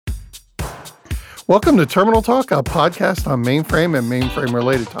Welcome to Terminal Talk, a podcast on mainframe and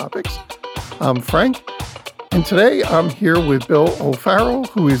mainframe-related topics. I'm Frank, and today I'm here with Bill O'Farrell,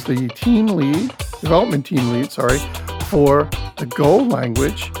 who is the development team lead, for the Go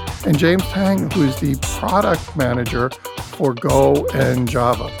language, and James Tang, who is the product manager for Go and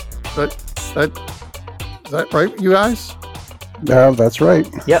Java. Is that right, you guys? No, that's right.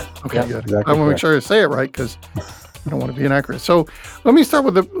 Yep. Okay, yep. good. Exactly I want to make sure I say it right because I don't want to be inaccurate. So let me start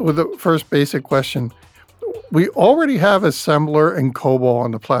with the first basic question. We already have Assembler and COBOL on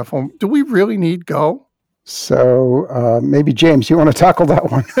the platform. Do we really need Go? So maybe, James, you want to tackle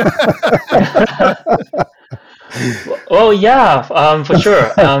that one? Well, yeah, for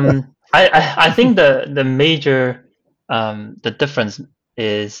sure. I think the major the difference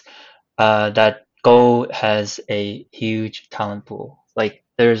is that Go has a huge talent pool. Like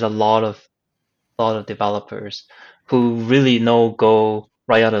there's a lot of developers who really know Go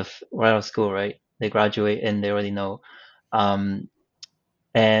right out of school, right? They graduate and they already know. And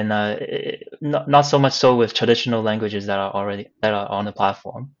not so much so with traditional languages that are on the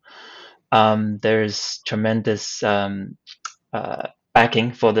platform. There's tremendous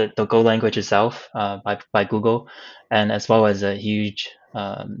backing for the Go language itself by Google, and as well as a huge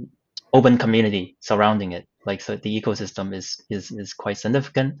open community surrounding it. Like, so the ecosystem is quite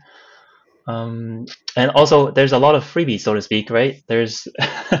significant. And also there's a lot of freebies, so to speak, right? There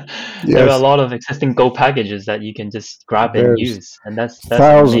are a lot of existing Go packages that you can just grab and use, and that's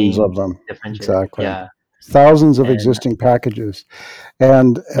thousands of them. Exactly. Yeah. Thousands of existing packages,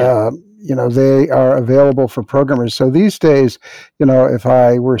 and they are available for programmers. So these days, if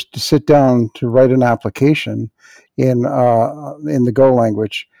I were to sit down to write an application in the Go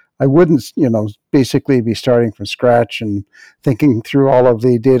language, I wouldn't, basically be starting from scratch and thinking through all of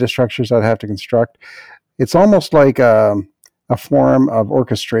the data structures I'd have to construct. It's almost like a form of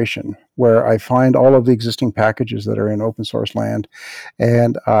orchestration where I find all of the existing packages that are in open source land,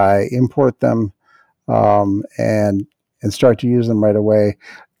 and I import them and start to use them right away.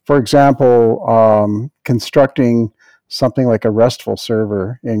 For example, constructing something like a RESTful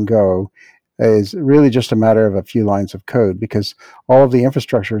server in Go is really just a matter of a few lines of code because all of the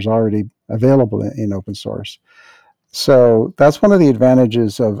infrastructure is already available in open source. So that's one of the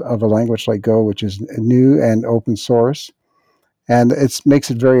advantages of a language like Go, which is new and open source. And it makes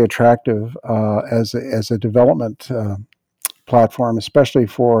it very attractive as a development platform, especially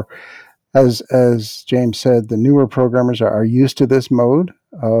for, as James said, the newer programmers are used to this mode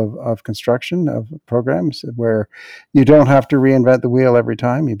of construction of programs where you don't have to reinvent the wheel every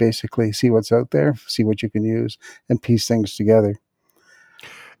time. You basically see what's out there, see what you can use, and piece things together.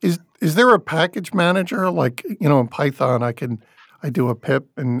 Is there a package manager like, in Python I do a pip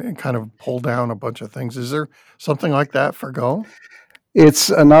and kind of pull down a bunch of things. Is there something like that for Go? It's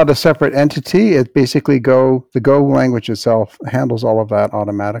not a separate entity. It basically the Go language itself handles all of that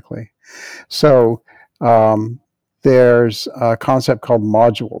automatically. So there's a concept called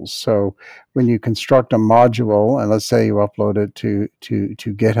modules. So when you construct a module, and let's say you upload it to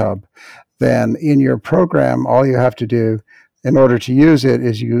GitHub, then in your program, all you have to do in order to use it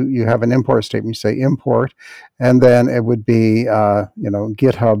is you have an import statement. You say import, and then it would be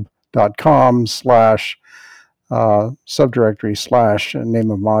github.com /subdirectory /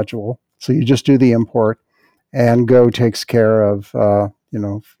 name of module. So you just do the import, and Go takes care of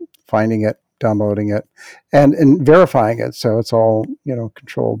finding it, downloading it, and verifying it. So it's all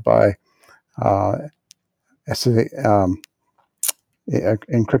controlled by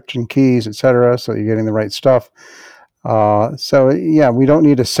encryption keys, etc. So you're getting the right stuff. We don't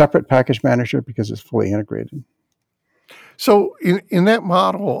need a separate package manager because it's fully integrated. So in that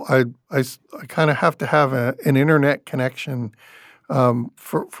model, I kind of have to have an internet connection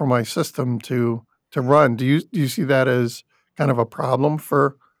for my system to run. Do you see that as kind of a problem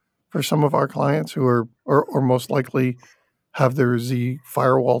for some of our clients who are most likely have their Z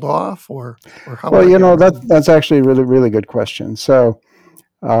firewalled off or how? Well, that's actually a really, really good question. So,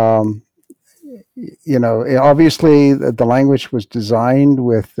 obviously the language was designed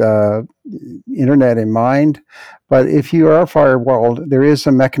with internet in mind, but if you are firewalled, there is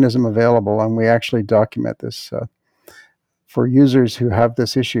a mechanism available, and we actually document this for users who have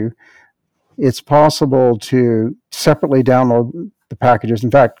this issue. It's possible to separately download the packages. In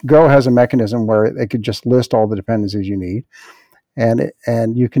fact, Go has a mechanism where it could just list all the dependencies you need, and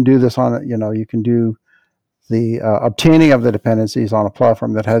you can do this on you can do the obtaining of the dependencies on a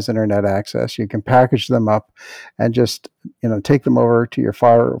platform that has internet access. You can package them up and just take them over to your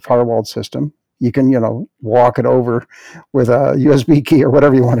firewalled system. You can walk it over with a USB key or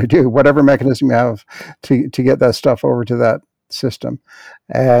whatever you want to do, whatever mechanism you have to get that stuff over to system.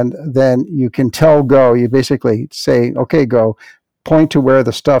 And then you can tell Go, you basically say, okay, Go, point to where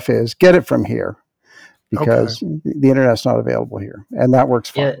the stuff is, get it from here, because the internet's not available here. And that works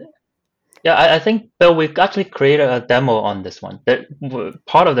fine. Yeah, I think, Bill, we've actually created a demo on this one.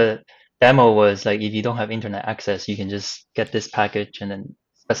 Part of the demo was like, if you don't have internet access, you can just get this package and then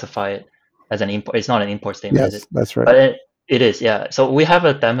specify it as an import. It's not an import statement, yes, is it? That's right. But it is, yeah. So we have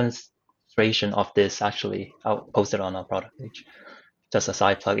a demonstration of this actually. I'll post it on our product page. Just a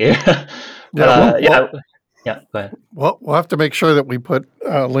side plug here. Go ahead. Well, we'll have to make sure that we put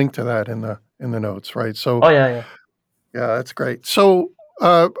a link to that in the notes, right? So. Yeah, that's great. So.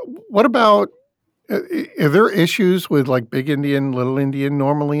 What about, are there issues with like Big Endian, Little Endian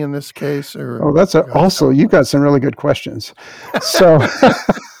normally in this case? Or you've got some really good questions. So,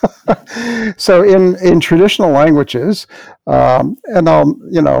 so in traditional languages, and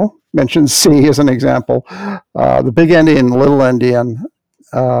I'll mention C as an example, the Big Endian, Little Endian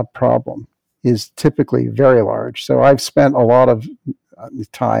problem is typically very large. So I've spent a lot of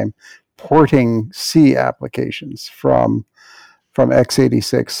time porting C applications from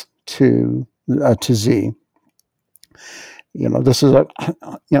x86 to Z. This is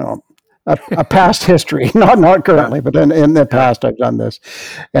a past history, not currently, but in the past I've done this,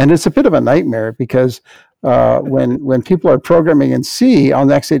 and it's a bit of a nightmare because when people are programming in C on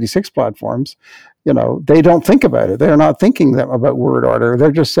the x86 platforms, they don't think about it. They're not thinking about word order.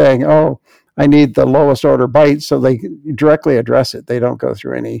 They're just saying, "Oh, I need the lowest order byte," so they directly address it. They don't go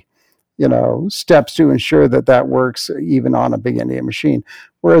through any steps to ensure that works even on a Big Endian machine.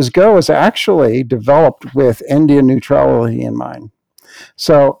 Whereas Go is actually developed with Endian neutrality in mind.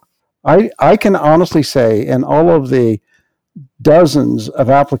 So I can honestly say, in all of the dozens of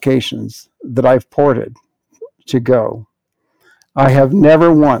applications that I've ported to Go, I have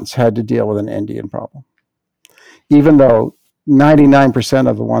never once had to deal with an Endian problem, even though 99%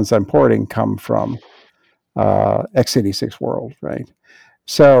 of the ones I'm porting come from x86 world, right?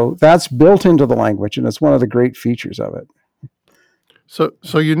 So that's built into the language, and it's one of the great features of it. So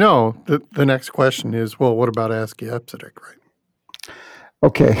the next question is, well, what about ASCII EBCDIC, right?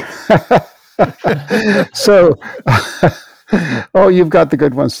 Okay. So, you've got the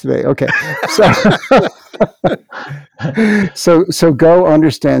good ones today. Okay. So Go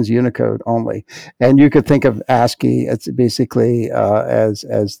understands Unicode only, and you could think of ASCII. It's basically as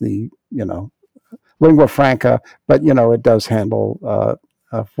the lingua franca, but it does handle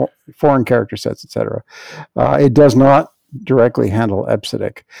foreign character sets, etc. It does not directly handle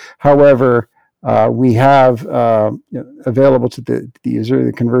EBCDIC. However, we have available to the user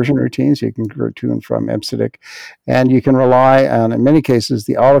the conversion routines. You can convert to and from EBCDIC, and you can rely on, in many cases,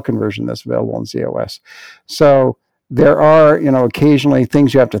 the auto conversion that's available in z/OS. So there are, occasionally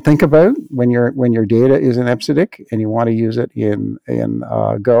things you have to think about when your data is in EBCDIC and you want to use it in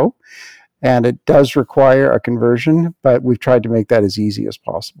Go. And it does require a conversion, but we've tried to make that as easy as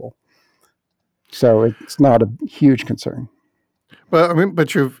possible. So it's not a huge concern.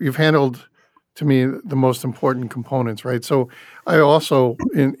 But you've handled, to me, the most important components, right? So I also,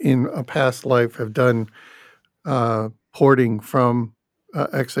 in a past life, have done porting from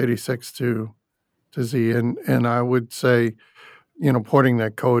x86 to Z, and I would say, porting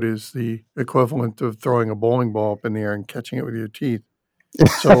that code is the equivalent of throwing a bowling ball up in the air and catching it with your teeth.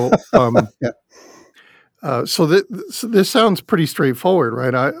 So, so this sounds pretty straightforward,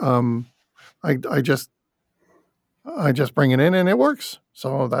 right? I just bring it in and it works.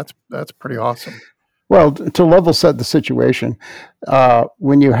 So that's pretty awesome. Well, to level set the situation,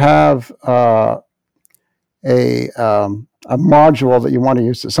 when you have a module that you want to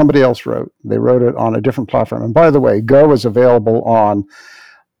use that somebody else wrote, they wrote it on a different platform. And by the way, Go is available on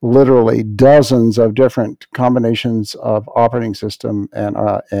literally dozens of different combinations of operating system and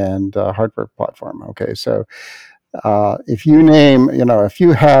hardware platform. Okay, so if you name, if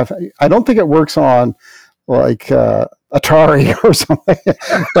you have, I don't think it works on like Atari or something,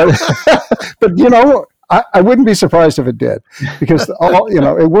 but I wouldn't be surprised if it did, because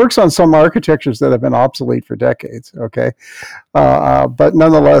it works on some architectures that have been obsolete for decades. Okay, but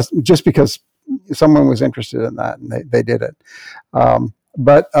nonetheless, just because someone was interested in that and they did it.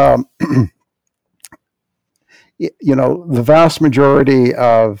 But the vast majority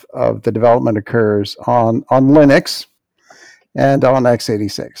of the development occurs on Linux and on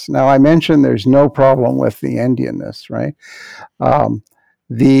x86. Now, I mentioned there's no problem with the Endianness, right?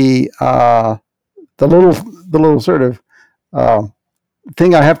 The little sort of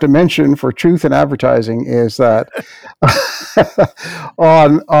thing I have to mention for truth in advertising is that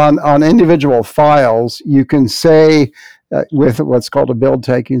on individual files, you can say with what's called a build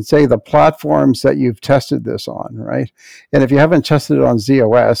tag. You can say the platforms that you've tested this on, right? And if you haven't tested it on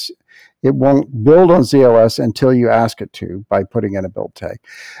z/OS, it won't build on z/OS until you ask it to by putting in a build tag.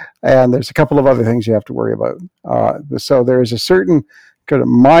 And there's a couple of other things you have to worry about. So there is a certain kind of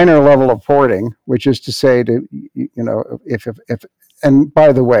minor level of porting, which is to say, if and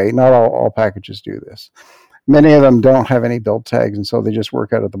by the way, not all packages do this. Many of them don't have any build tags, and so they just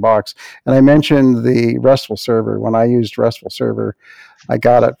work out of the box. And I mentioned the RESTful server. When I used RESTful server, I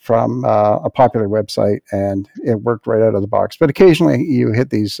got it from a popular website, and it worked right out of the box. But occasionally you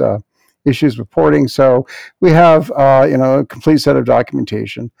hit these issues with porting. So we have a complete set of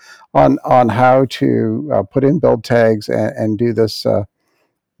documentation on how to put in build tags and do this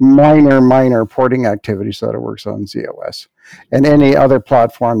minor porting activity so that it works on z/OS. And any other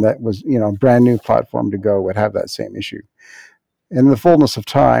platform that was, brand new platform to go would have that same issue. In the fullness of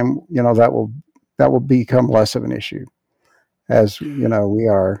time, that will become less of an issue, as we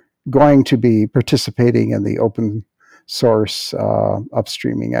are going to be participating in the open source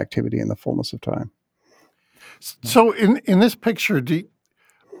upstreaming activity in the fullness of time. So in this picture,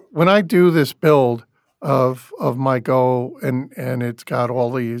 when I do this build of my Go and it's got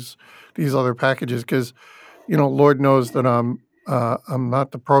all these other packages, because Lord knows that I'm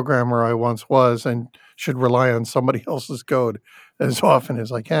not the programmer I once was and should rely on somebody else's code as often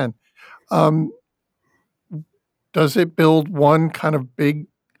as I can. Does it build one kind of big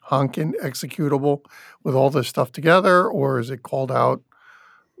honking executable with all this stuff together, or is it called out,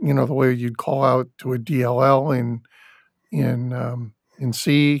 the way you'd call out to a DLL in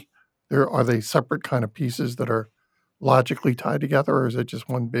C? Are they separate kind of pieces that are logically tied together, or is it just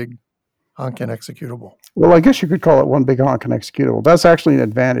one big honking executable? Well, I guess you could call it one big honking executable. That's actually an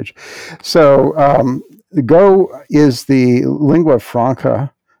advantage. So Go is the lingua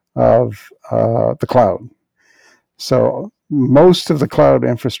franca of the cloud. So most of the cloud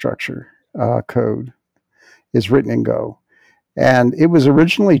infrastructure code is written in Go. And it was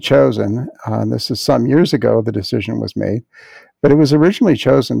originally chosen, and this is some years ago the decision was made, but it was originally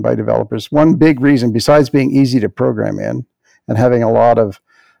chosen by developers. One big reason, besides being easy to program in and having a lot of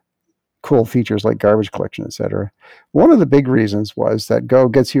cool features like garbage collection, etc., one of the big reasons was that Go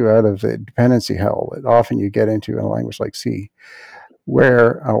gets you out of the dependency hell that often you get into in a language like C,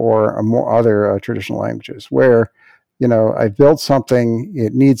 or more other traditional languages, where I've built something,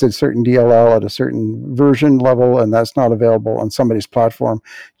 it needs a certain DLL at a certain version level, and that's not available on somebody's platform.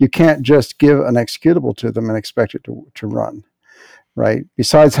 You can't just give an executable to them and expect it to run, right?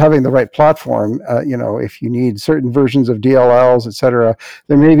 Besides having the right platform, if you need certain versions of DLLs, et cetera,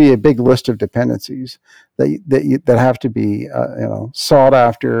 there may be a big list of dependencies that have to be, sought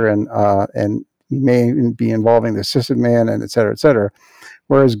after, and you may be involving the sysadmin, and et cetera, et cetera.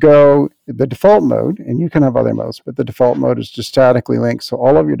 Whereas Go, the default mode, and you can have other modes, but the default mode is just statically linked, so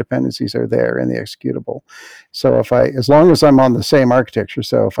all of your dependencies are there in the executable. So as long as I'm on the same architecture,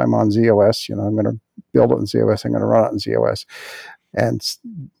 so if I'm on z/OS, I'm going to build it in z/OS, I'm going to run it in z/OS, and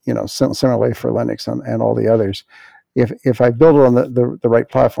similarly for Linux and all the others. If I build it on the right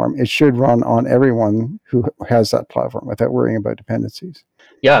platform, it should run on everyone who has that platform without worrying about dependencies.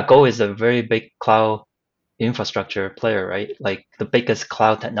 Yeah, Go is a very big cloud infrastructure player, right? Like the biggest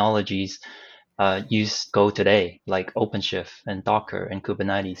cloud technologies use Go today, like OpenShift and Docker and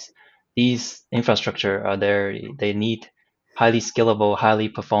Kubernetes. These infrastructure are there. They need highly scalable, highly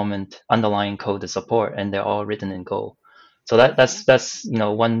performant underlying code to support, and they're all written in Go. So that's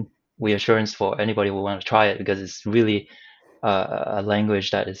one reassurance for anybody who want to try it, because it's really a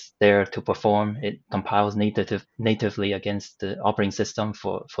language that is there to perform. It compiles natively against the operating system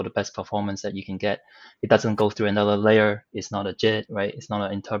for the best performance that you can get. It doesn't go through another layer. It's not a JIT, right? It's not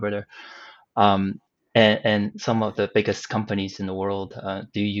an interpreter. And some of the biggest companies in the world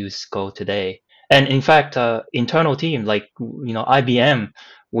do use Go today. And in fact, internal team like IBM,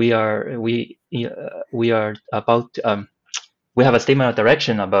 we are about we have a statement of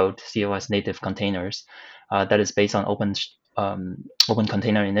direction about COS native containers that is based on open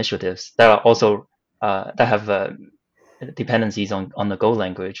container initiatives that are also that have dependencies on the Go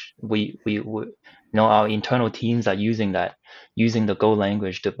language. We our internal teams are using the Go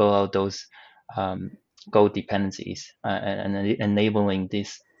language to build out those Go dependencies and enabling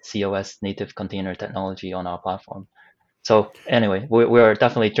this COS native container technology on our platform. So anyway, we're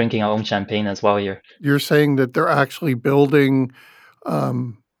definitely drinking our own champagne as well here. You're saying that they're actually building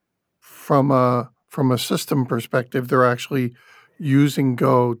from a system perspective, they're actually using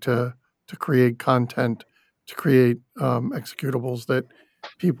Go to create content, to create executables that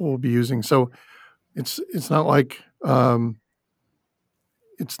people will be using. So it's not like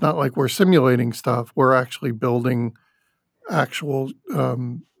we're simulating stuff. We're actually building actual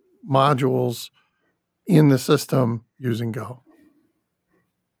modules in the system using Go.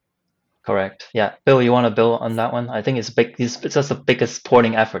 Correct. Yeah. Bill, you want to build on that one? I think it's big. It's just the biggest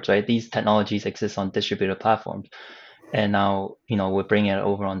porting effort, right? These technologies exist on distributed platforms, and now we're bringing it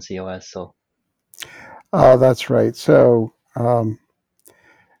over on COS. So That's right. So,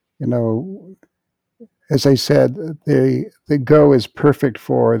 as I said, the Go is perfect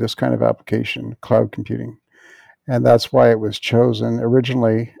for this kind of application, cloud computing. And that's why it was chosen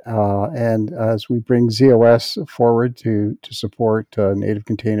originally. And as we bring ZOS forward to support native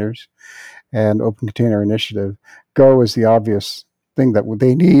containers and Open Container Initiative, Go is the obvious thing that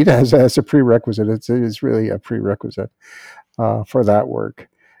they need as a prerequisite. It's really a prerequisite for that work.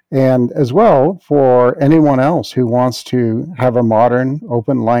 And as well, for anyone else who wants to have a modern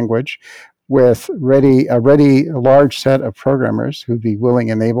open language with a ready large set of programmers who'd be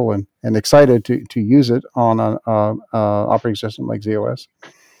willing and able and excited to use it on an operating system like ZOS,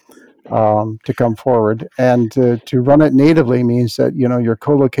 to come forward. And to run it natively means that you're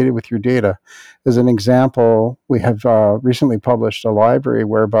co-located with your data. As an example, we have recently published a library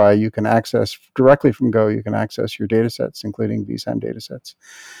whereby you can access directly from Go. You can access your data sets, including vSAM data sets,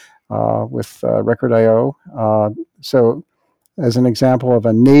 with Record.io. So as an example of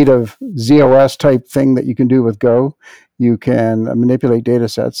a native ZOS type thing that you can do with Go, you can manipulate data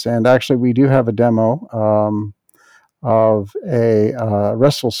sets. And actually, we do have a demo of a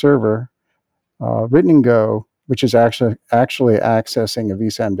RESTful server written in Go, which is actually accessing a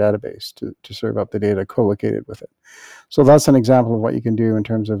vSAM database to serve up the data co-located with it. So that's an example of what you can do in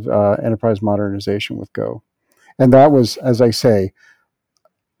terms of enterprise modernization with Go. And that was, as I say,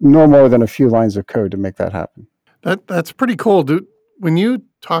 no more than a few lines of code to make that happen. That's pretty cool, dude. When you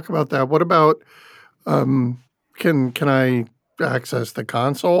talk about that, what about can I access the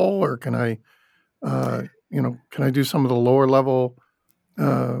console, or can I can I do some of the lower level,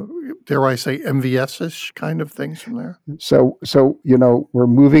 dare I say, MVS-ish kind of things from there? So we're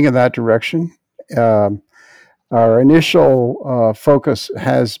moving in that direction. Our initial focus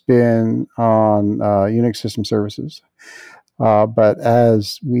has been on Unix system services. But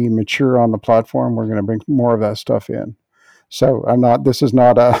as we mature on the platform, we're going to bring more of that stuff in. So this is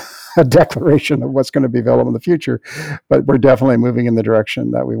not a declaration of what's going to be available in the future, but we're definitely moving in the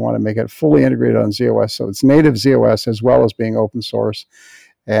direction that we want to make it fully integrated on ZOS. So it's native ZOS as well as being open source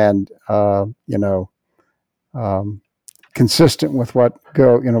and, consistent with what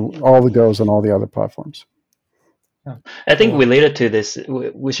Go, all the Goes on all the other platforms. Yeah. I think related to this,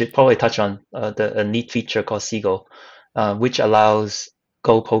 we should probably touch on a neat feature called Seagull, which allows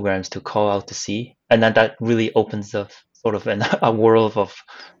Go programs to call out to C, and then that really opens up sort of a world of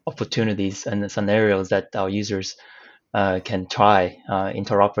opportunities and scenarios that our users can try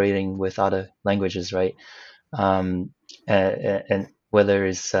interoperating with other languages, right? And whether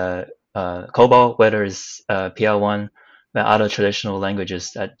it's COBOL, whether it's PL1, other traditional languages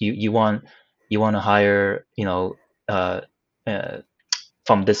that you want to hire,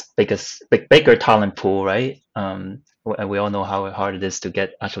 from this bigger talent pool, right? We all know how hard it is to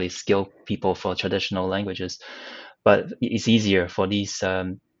get actually skilled people for traditional languages, but it's easier for these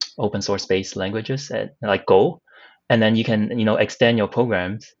open source based languages like Go, and then you can extend your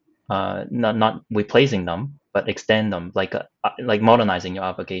programs, not replacing them, but extend them, like modernizing your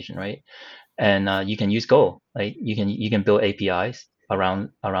application, right? And you can use Go, like you can build APIs around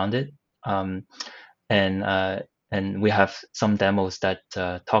it, and we have some demos that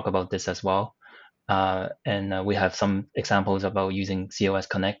talk about this as well. And we have some examples about using COS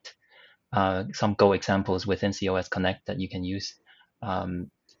Connect, some Go examples within COS Connect that you can use, and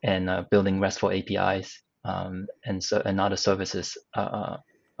building RESTful APIs, and other services,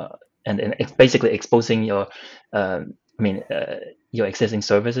 and it's basically exposing your your existing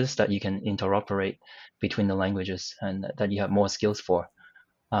services that you can interoperate between the languages and that you have more skills for.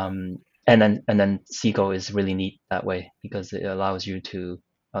 And then Seagull is really neat that way because it allows you to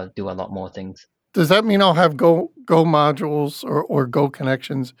do a lot more things. Does that mean I'll have Go modules or Go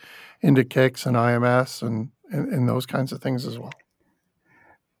connections into CICS and IMS and those kinds of things as well?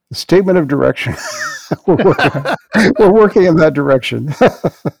 The statement of direction. we're working in that direction.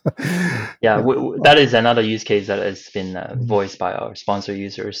 That is another use case that has been voiced by our sponsor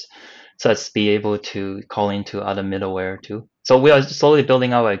users. So it's be able to call into other middleware too. So we are slowly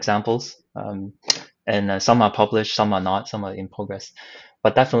building our examples, and some are published, some are not, some are in progress.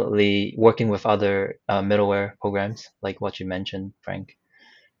 But definitely working with other middleware programs like what you mentioned, Frank,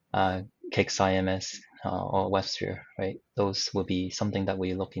 CICS, IMS, or WebSphere, right? Those will be something that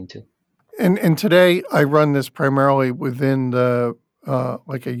we look into. And today I run this primarily within the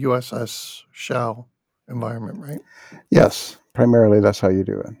like a USS shell environment, right? Yes, primarily that's how you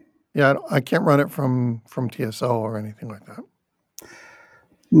do it. Yeah, I can't run it from TSO or anything like that.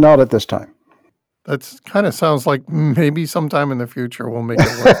 Not at this time. That's kind of sounds like maybe sometime in the future we'll make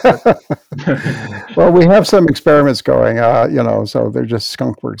it work. Well, we have some experiments going, so they're just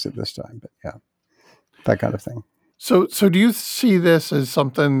skunkworks at this time, but yeah, that kind of thing. So do you see this as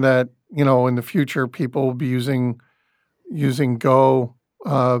something that, in the future people will be using Go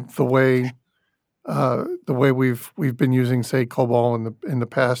the way we've been using, say, COBOL in the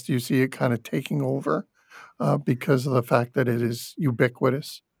past? Do you see it kind of taking over because of the fact that it is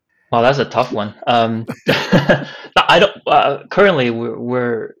ubiquitous? Well, that's a tough one. I don't. Currently,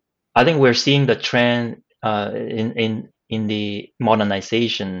 I think we're seeing the trend in the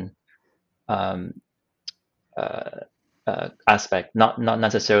modernization um, aspect, not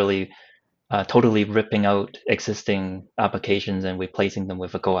necessarily totally ripping out existing applications and replacing them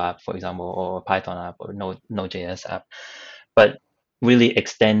with a Go app, for example, or a Python app or Node.js app, but really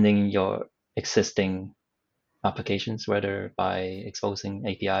extending your existing applications, whether by exposing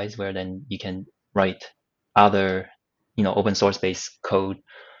APIs, where then you can write other, open source based code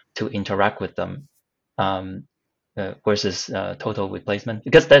to interact with them, versus total replacement,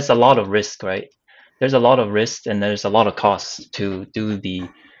 because there's a lot of risk, right? There's a lot of risk and there's a lot of costs to do the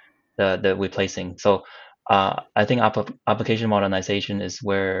replacing. So I think application modernization is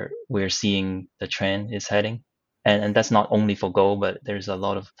where we're seeing the trend is heading, and that's not only for Go, but there's a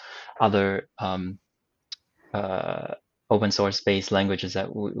lot of other open source based languages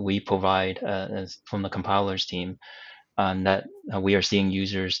that we provide from the compilers team, that we are seeing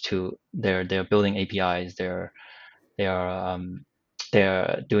users to they're building APIs, they're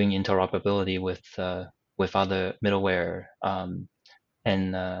doing interoperability with other middleware,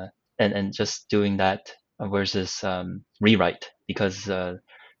 and just doing that versus rewrite, because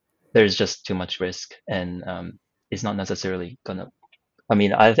there's just too much risk, and it's not necessarily gonna. I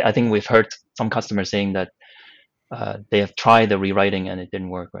mean, I think we've heard some customers saying that they have tried the rewriting and it didn't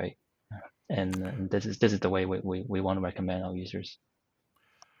work, right? And this is the way we want to recommend our users.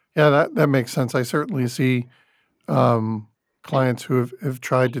 Yeah, that makes sense. I certainly see clients who have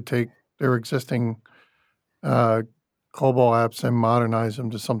tried to take their existing COBOL apps and modernize them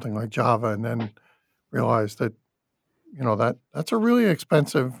to something like Java, and then realize that that's a really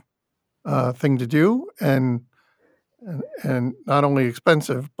expensive thing to do, and not only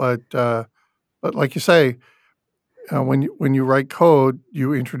expensive, but like you say, when you write code,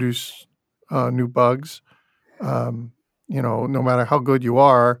 you introduce new bugs. No matter how good you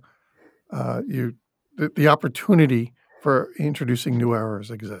are, the opportunity for introducing new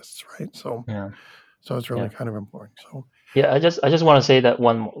errors exists, right? So Yeah. So it's really kind of important. So yeah, I just want to say that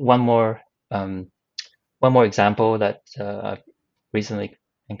one more example that I've recently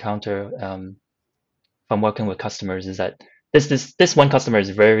encountered from working with customers is that this one customer is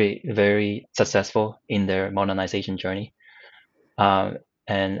very, very successful in their modernization journey, and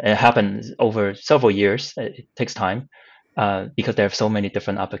it happens over several years. It takes time because they have so many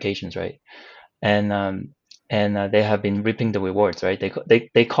different applications, right? And they have been reaping the rewards, right?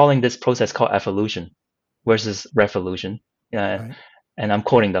 They calling this process called evolution versus revolution, right. and I'm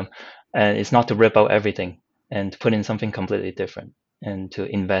quoting them. And it's not to rip out everything and to put in something completely different, and to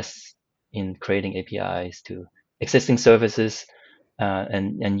invest in creating APIs to existing services,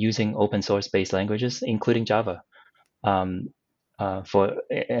 and using open source based languages, including Java. And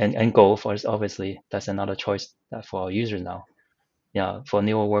Go, for us, obviously, that's another choice for our users now. Yeah, for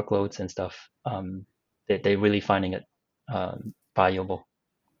newer workloads and stuff, they're really finding it valuable.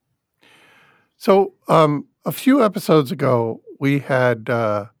 So a few episodes ago, we had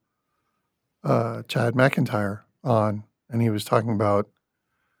Chad McIntyre on, and he was talking about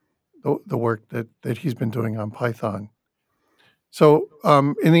the work that he's been doing on Python. So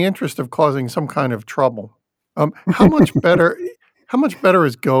in the interest of causing some kind of trouble, how much better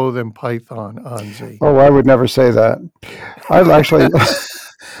is Go than Python on Z? Oh, I would never say that. I've actually,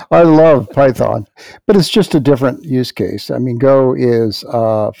 I love Python, but it's just a different use case. I mean, Go is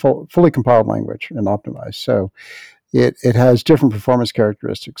fully compiled language and optimized, so it has different performance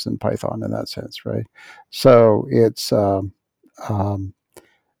characteristics than Python in that sense, right? So it's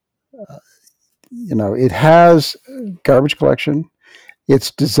it has garbage collection.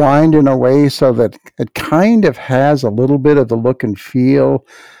 It's designed in a way so that it kind of has a little bit of the look and feel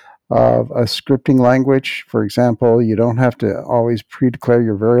of a scripting language. For example, you don't have to always pre-declare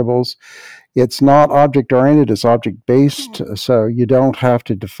your variables. It's not object-oriented, it's object-based, so you don't have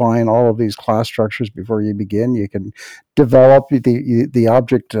to define all of these class structures before you begin. You can develop the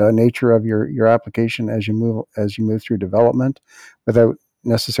object nature of your application as you move through development without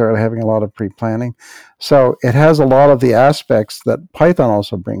necessarily having a lot of pre-planning. So it has a lot of the aspects that Python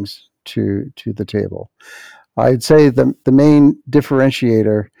also brings to the table. I'd say the main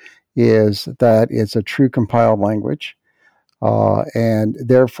differentiator is that it's a true compiled language, and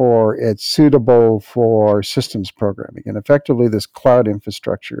therefore it's suitable for systems programming. And effectively, this cloud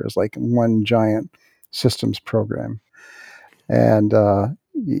infrastructure is like one giant systems program. And so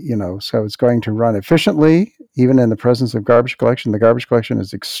it's going to run efficiently, even in the presence of garbage collection. The garbage collection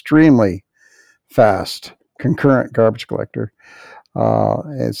is extremely fast, concurrent garbage collector.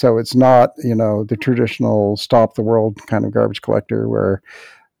 And so it's not, the traditional stop the world kind of garbage collector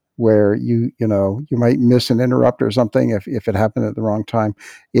where you might miss an interrupt or something if it happened at the wrong time.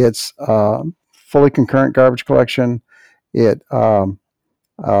 It's fully concurrent garbage collection. It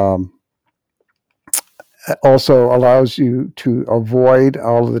also allows you to avoid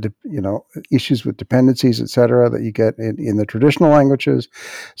all of the issues with dependencies, etc., that you get in the traditional languages.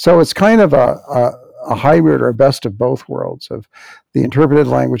 So it's kind of a hybrid or a best of both worlds of the interpreted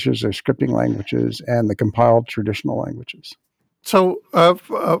languages or scripting languages and the compiled traditional languages. So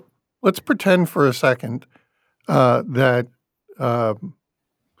let's pretend for a second that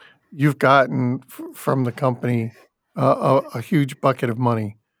you've gotten from the company a huge bucket of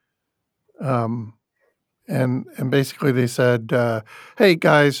money. And basically they said, hey,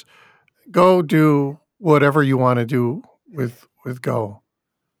 guys, go do whatever you want to do with Go.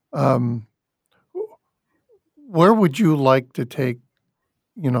 Where would you like to take,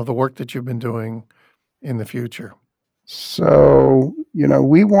 the work that you've been doing in the future? So,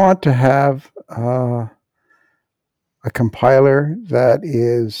 we want to have a compiler that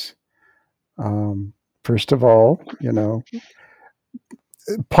is, first of all,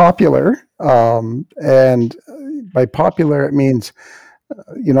 popular. And by popular, it means,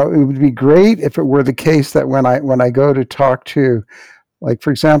 it would be great if it were the case that when I go to talk to, like,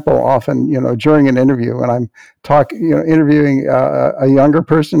 for example, often, during an interview, when I'm interviewing a younger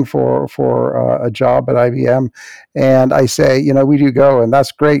person for a job at IBM, and I say, we do Go, and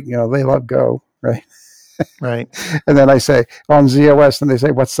that's great. They love Go, right? Right. And then I say on ZOS, and they say,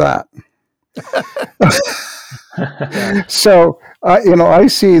 what's that? So, I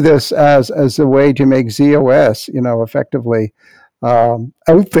see this as a way to make ZOS, effectively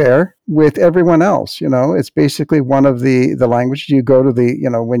out there with everyone else. It's basically one of the languages. You go to the,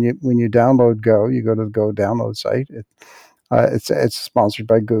 when you download Go, you go to the Go download site. It's sponsored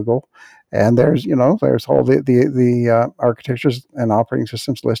by Google, and there's all the architectures and operating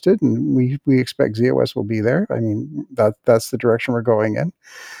systems listed, and we expect ZOS will be there. I mean, that's the direction we're going in.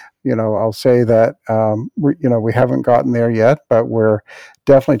 I'll say that we haven't gotten there yet, but we're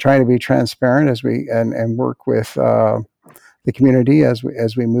definitely trying to be transparent as we and work with the community as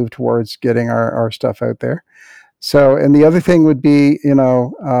we move towards getting our stuff out there. So, and the other thing would be,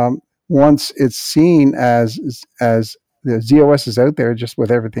 once it's seen as the ZOS is out there, just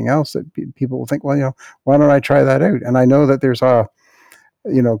with everything else, that people will think, well, why don't I try that out? And I know that there's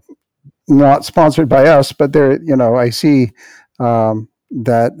not sponsored by us, but there, I see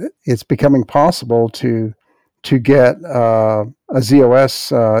that it's becoming possible to get a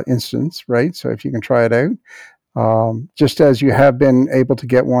ZOS instance, right? So if you can try it out, just as you have been able to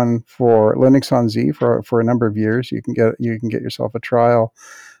get one for Linux on Z for a number of years, you can get yourself a trial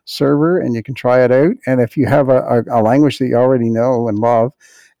server and you can try it out. And if you have a language that you already know and love,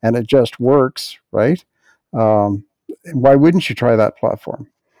 and it just works, right? Why wouldn't you try that platform?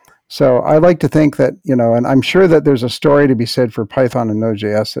 So I like to think that, and I'm sure that there's a story to be said for Python and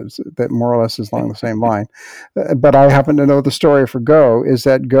Node.js that more or less is along the same line. But I happen to know the story for Go is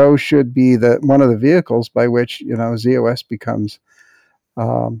that Go should be one of the vehicles by which, ZOS becomes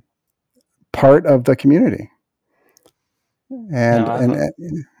part of the community. And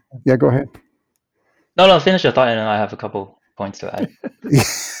yeah, go ahead. No, finish your thought, and I have a couple points to add.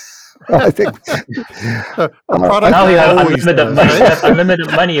 Well, I think now we have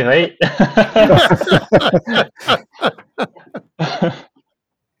unlimited money, right?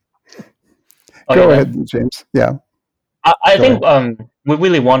 Go ahead, James. Yeah, I think we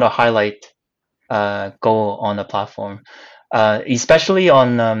really want to highlight Go on the platform, especially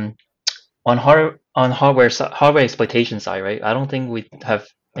on hardware exploitation side, right? I don't think we have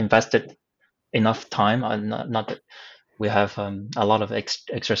invested enough time. Not that we have a lot of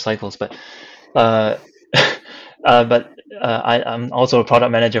extra cycles, but I'm also a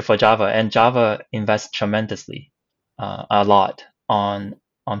product manager for Java, and Java invests tremendously, a lot on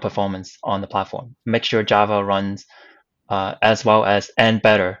performance on the platform. Make sure Java runs as well as and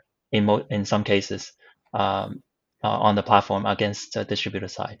better in some cases on the platform against the distributed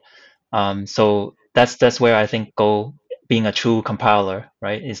side. So that's where I think Go being a true compiler,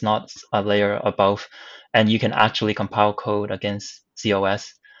 right? It's not a layer above, and you can actually compile code against ZOS.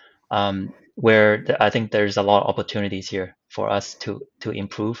 Where I think there's a lot of opportunities here for us to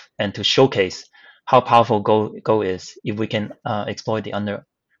improve and to showcase how powerful Go is if we can exploit the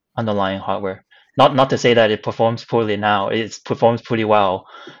underlying hardware. Not to say that it performs poorly now; it performs pretty well,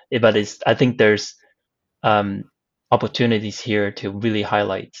 but I think there's opportunities here to really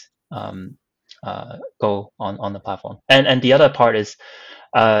highlight Go on the platform. And the other part is,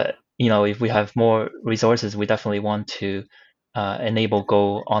 if we have more resources, we definitely want to enable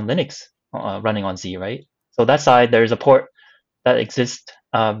Go on Linux running on Z, right? So that side, there's a port that exists,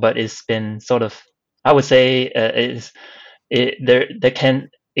 but it's been sort of, I would say, it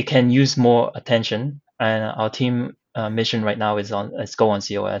can use more attention. And our team mission right now is Go on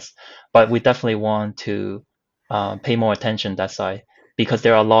COS, but we definitely want to pay more attention that side because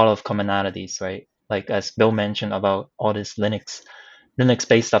there are a lot of commonalities, right? Like as Bill mentioned about all this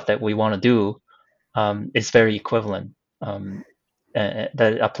Linux-based stuff that we want to do, it's very equivalent,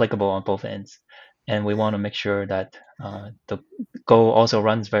 that applicable on both ends. And we want to make sure that the Go also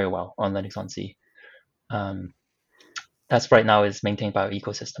runs very well on Linux on Z. That's right now is maintained by our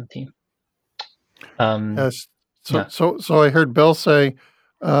ecosystem team. Yes. So I heard Bill say,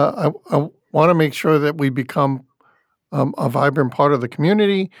 I want to make sure that we become a vibrant part of the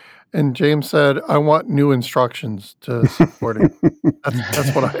community. And James said, I want new instructions to support it.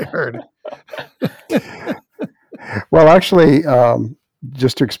 That's what I heard. Well, actually,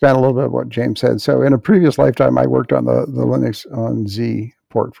 just to expand a little bit on what James said. So in a previous lifetime, I worked on the Linux on Z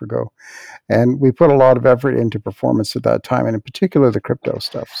port for Go. And we put a lot of effort into performance at that time, and in particular, the crypto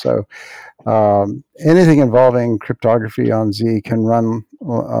stuff. So anything involving cryptography on Z can run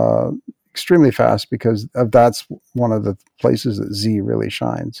extremely fast because that's one of the places that Z really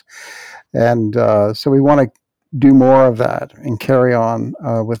shines. And so we want to do more of that and carry on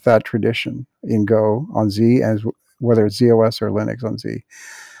with that tradition in Go on Z, as whether it's ZOS or Linux on Z.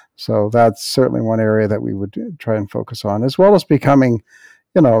 So that's certainly one area that we would try and focus on, as well as becoming,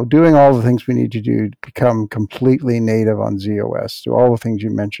 doing all the things we need to do to become completely native on ZOS, do all the things you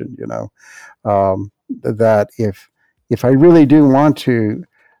mentioned, that if I really do want to,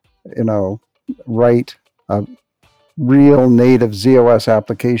 write a real native ZOS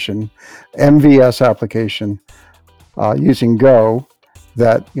application, MVS application, using Go,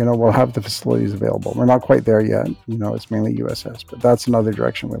 that, we'll have the facilities available. We're not quite there yet. It's mainly USS, but that's another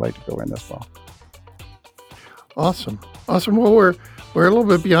direction we'd like to go in as well. Awesome. Well, we're a little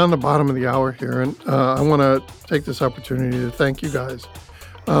bit beyond the bottom of the hour here, and I want to take this opportunity to thank you guys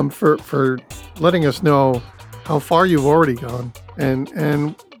for letting us know how far you've already gone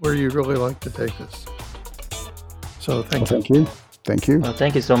and where you'd really like to take this. So thank you. Thank you. Well,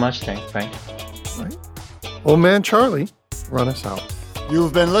 thank you so much, Frank. Right. Old man Charlie, run us out.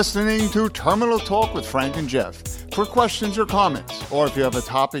 You've been listening to Terminal Talk with Frank and Jeff. For questions or comments, or if you have a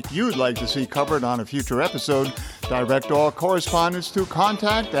topic you'd like to see covered on a future episode, direct all correspondence to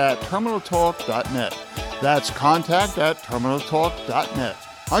contact@terminaltalk.net. That's contact@terminaltalk.net.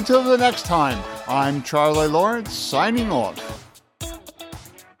 Until the next time, I'm Charlie Lawrence, signing off.